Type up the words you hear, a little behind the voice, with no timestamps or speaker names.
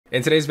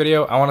In today's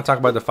video, I want to talk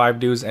about the 5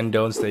 do's and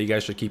don'ts that you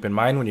guys should keep in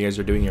mind when you guys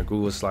are doing your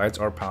Google Slides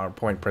or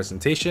PowerPoint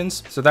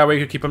presentations. So that way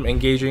you can keep them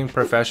engaging,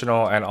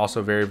 professional, and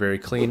also very, very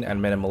clean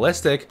and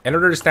minimalistic in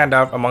order to stand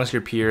out amongst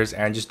your peers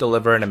and just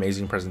deliver an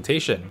amazing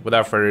presentation.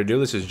 Without further ado,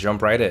 let's just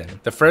jump right in.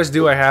 The first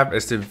do I have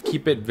is to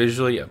keep it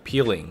visually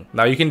appealing.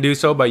 Now you can do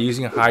so by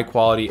using high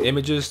quality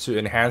images to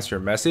enhance your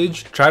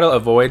message. Try to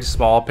avoid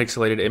small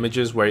pixelated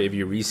images where if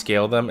you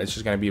rescale them, it's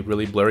just going to be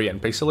really blurry and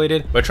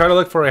pixelated. But try to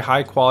look for a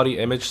high quality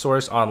image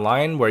source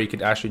online where you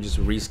could actually just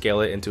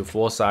rescale it into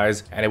full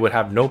size and it would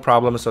have no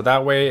problem, so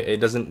that way it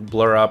doesn't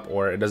blur up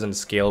or it doesn't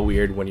scale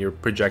weird when you're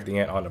projecting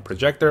it on a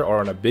projector or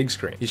on a big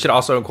screen. You should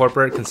also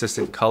incorporate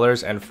consistent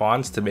colors and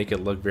fonts to make it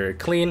look very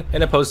clean,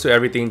 and opposed to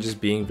everything just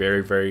being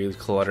very, very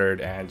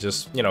cluttered and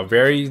just, you know,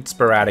 very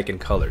sporadic in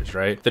colors,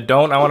 right? The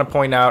don't I want to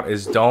point out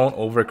is don't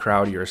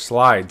overcrowd your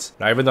slides.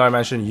 Now, even though I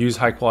mentioned use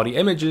high quality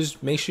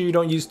images, make sure you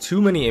don't use too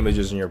many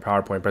images in your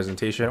PowerPoint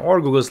presentation or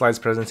Google Slides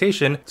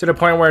presentation to the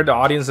point where the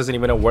audience doesn't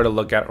even know where to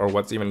look at or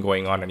what's even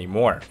going on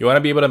anymore. You want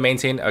to be able to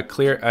maintain a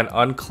clear and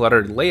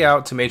uncluttered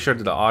layout to make sure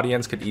that the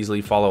audience could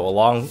easily follow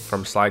along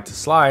from slide to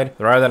slide,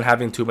 rather than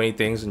having too many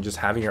things and just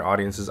having your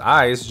audience's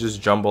eyes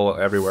just jumble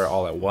everywhere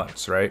all at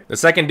once, right? The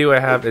second do I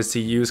have is to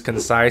use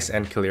concise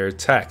and clear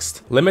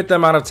text. Limit the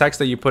amount of text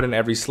that you put in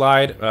every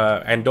slide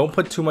and don't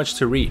put too much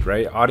to read,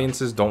 right?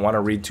 Audiences don't want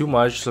to read too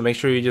much, so make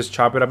sure you just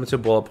chop it up into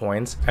bullet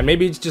points and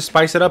maybe just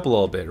spice it up a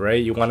little bit,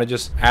 right? You want to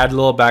just add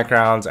little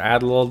backgrounds,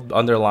 add little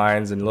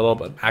underlines and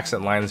little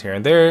accent lines here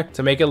and there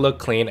to make it look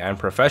clean and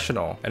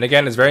professional. And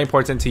again, it's very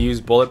important to use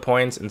bullet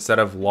points instead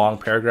of long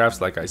paragraphs,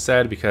 like I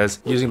said,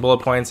 because using bullet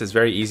points is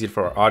very easy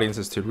for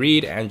audiences to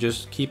read and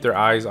just keep their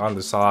eyes on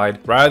the slide,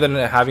 rather than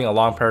having a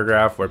long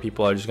paragraph where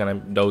people are just gonna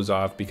doze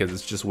off because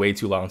it's just way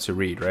too long to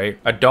read, right?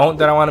 A don't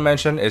that I want to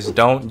mention is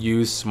don't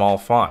use small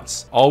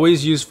fonts.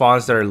 Always use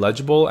fonts that are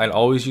legible and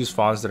always use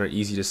fonts that are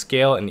easy to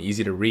scale and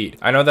easy to read.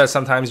 I know that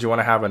sometimes you want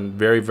to have a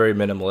very, very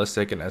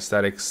minimalistic and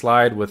aesthetic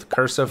slide with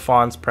cursive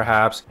fonts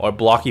perhaps, or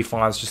blocky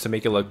fonts just to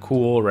make it look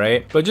cool,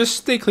 right? But just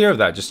stay clear of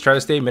that. Just try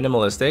to stay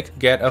minimalistic.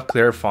 Get a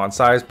clear font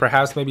size,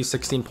 perhaps maybe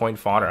 16-point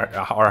font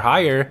or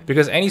higher,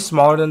 because any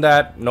smaller than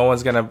that, no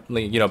one's gonna,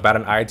 you know, bat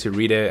an eye to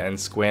read it and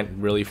squint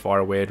really far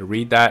away to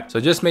read that. So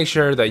just make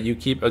sure that you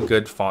keep a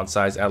good font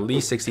size, at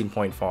least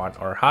 16-point font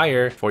or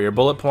higher, for your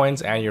bullet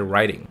points and your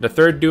writing. The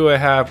third do I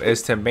have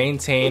is to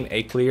maintain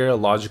a clear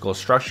logical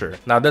structure.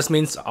 Now this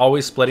means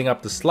always splitting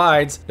up the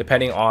slides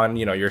depending on,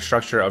 you know, your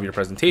structure of your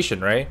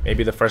presentation, right?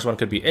 Maybe the first one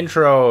could be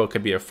intro, it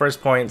could be a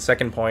first point,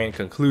 second point,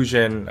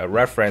 conclusion, a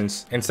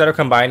reference, instead of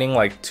combining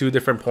like 2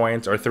 different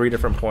points or 3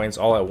 different points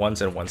all at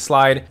once in one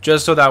slide,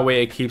 just so that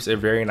way it keeps a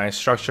very nice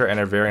structure and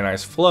a very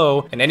nice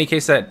flow. In any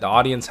case that the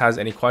audience has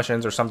any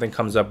questions or something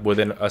comes up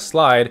within a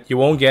slide, you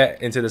won't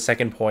get into the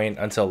second point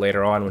until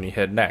later on when you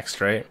hit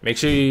next, right? Make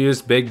sure you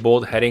use big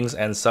bold headings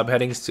and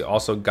subheadings to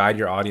also guide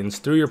your audience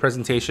through your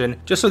presentation,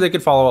 just so they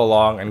could follow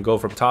along and go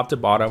from top to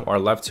bottom or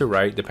left to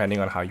right depending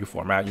on how you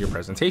format your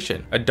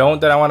presentation. A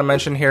don't that I want to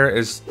mention here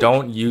is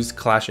don't use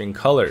clashing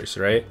colors,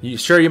 right?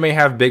 Sure, you may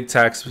have big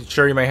text,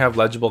 sure you may have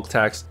legible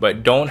text,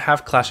 but don't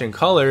have clashing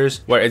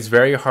colors where it's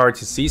very hard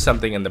to see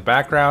something in the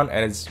background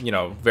and it's, you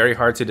know, very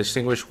hard to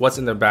distinguish what's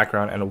in the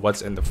background and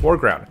what's in the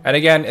foreground. And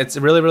again, it's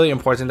really, really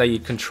important that you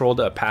control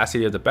the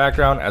opacity of the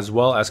background as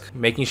well as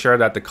making sure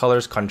that the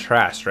colors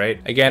contrast, right?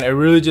 Again, it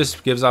really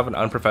just gives off an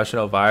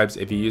unprofessional vibes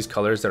if you use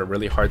colors that are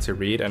really hard to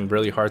read and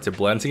really hard to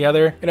blend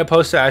together, in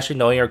opposed to actually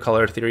knowing your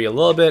color theory a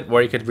little bit,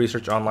 where you could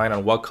research online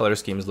on what color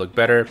schemes look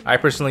better. I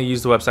personally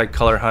use the website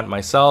Color Hunt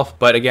myself,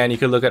 but again, you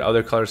could look at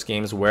other color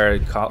schemes where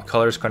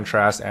colors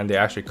contrast and they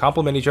actually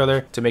complement each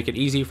other to make it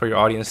easy for your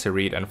audience to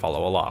read and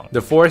follow along.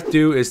 The fourth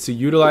do is to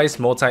utilize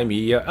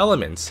multimedia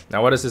elements.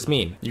 Now, what does this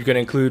mean? You can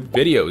include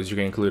videos, you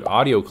can include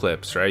audio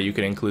clips, right? You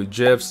can include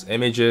GIFs,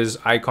 images,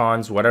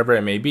 icons, whatever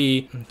it may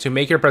be, to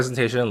make your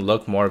presentation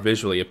look more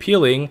visually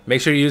appealing.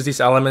 Make sure you use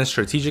these elements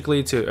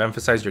strategically to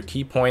emphasize your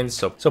key points.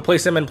 So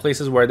place them in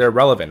places where they're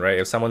relevant, right?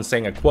 If someone's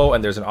saying a quote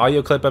and there's an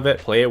audio clip of it,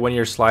 play it when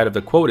your slide of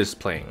the quote is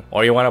playing.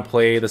 Or you want to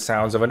play the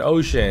sounds of an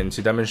ocean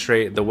to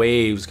demonstrate the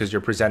waves because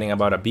you're presenting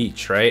about a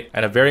beach, right?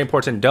 And a very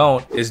important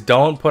don't is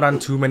don't put on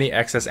too many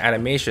excess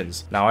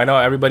animations. Now, I know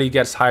everybody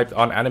gets hyped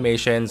on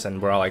animations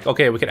and we're all like,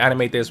 okay, we could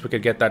animate this, we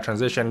could get that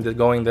transition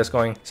going, this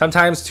going.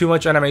 Sometimes too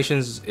much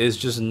animations is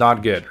just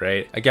not good,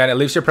 right? Again, it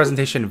leaves your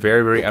presentation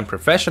very, very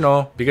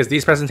unprofessional, because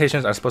these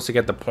presentations are supposed to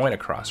get the point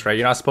across, right?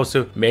 You're not supposed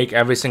to make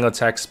every single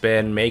text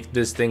spin, make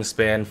this thing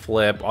spin,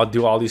 flip, or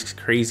do all these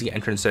crazy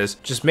entrances.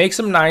 Just make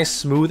some nice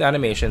smooth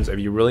animations if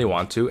you really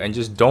want to, and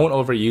just don't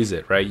overuse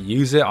it, right?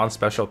 Use it on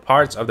special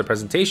parts of the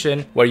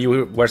presentation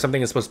where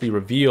something is supposed to be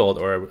revealed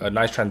or a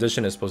nice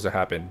transition is supposed to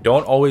happen.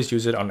 Don't always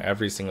use it on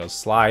every single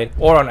slide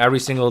or on every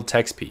single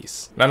text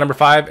piece. Now, number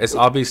 5 is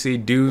obviously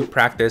do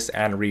practice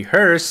and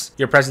rehearse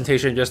your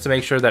presentation just to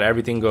make sure that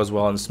everything goes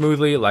well and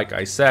smoothly. Like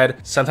I said,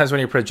 sometimes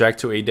when you project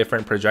to a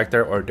different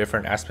projector or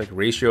different aspect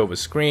ratio of a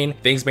screen,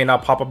 things may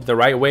not pop up the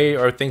right way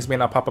or things may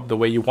not pop up the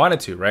way you want it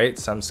to, right?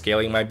 Some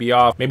scaling might be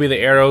off. Maybe the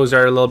arrows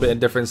are a little bit in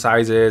different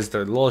sizes. The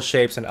little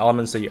shapes and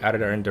elements that you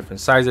added are in different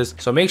sizes.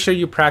 So make sure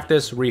you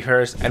practice,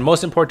 rehearse, and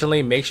most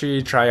importantly, make sure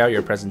you try out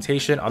your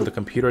presentation on the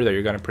computer that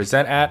you're going to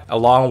present at,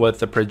 along with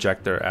the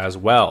projector as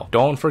well.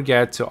 Don't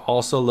forget to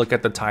also look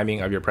at the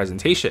timing of your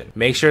presentation.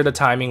 Make sure the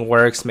timing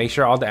works, make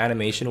sure all the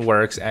animation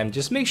works, and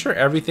just make sure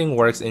everything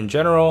works in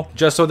general,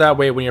 just so that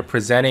way when you're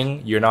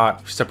presenting, you're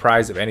not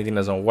surprised if anything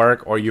doesn't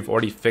work, or you've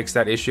already fixed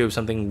that issue if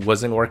something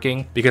wasn't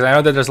working. Because I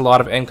know that there's a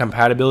lot of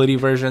incompatibility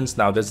versions.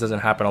 Now, this doesn't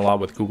happen a lot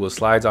with Google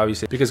Slides,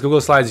 obviously, because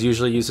Google Slides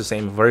usually use the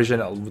same version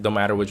no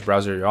matter which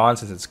browser you're on,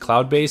 since it's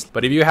cloud-based.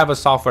 But if you have a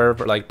software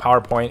for like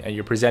PowerPoint and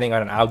you're presenting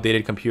on an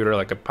outdated computer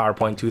like a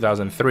PowerPoint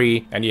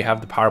 2003, and you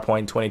have the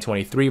PowerPoint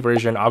 2023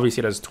 version,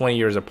 obviously that's 20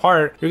 years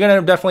apart, you're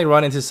gonna definitely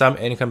run into some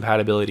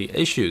incompatibility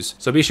issues.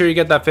 So be sure you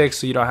get that fixed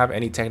so you don't have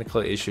any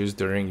technical issues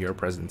during your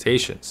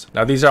presentations.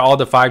 Now, these are all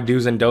the 5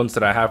 do's and don'ts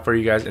that I have for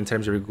you guys in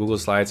terms of your Google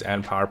Slides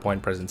and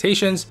PowerPoint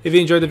presentations. If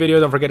you enjoyed the video,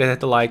 don't forget to hit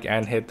the like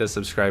and hit the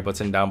subscribe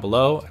button down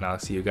below, and I'll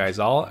see you guys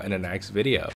all in the next video.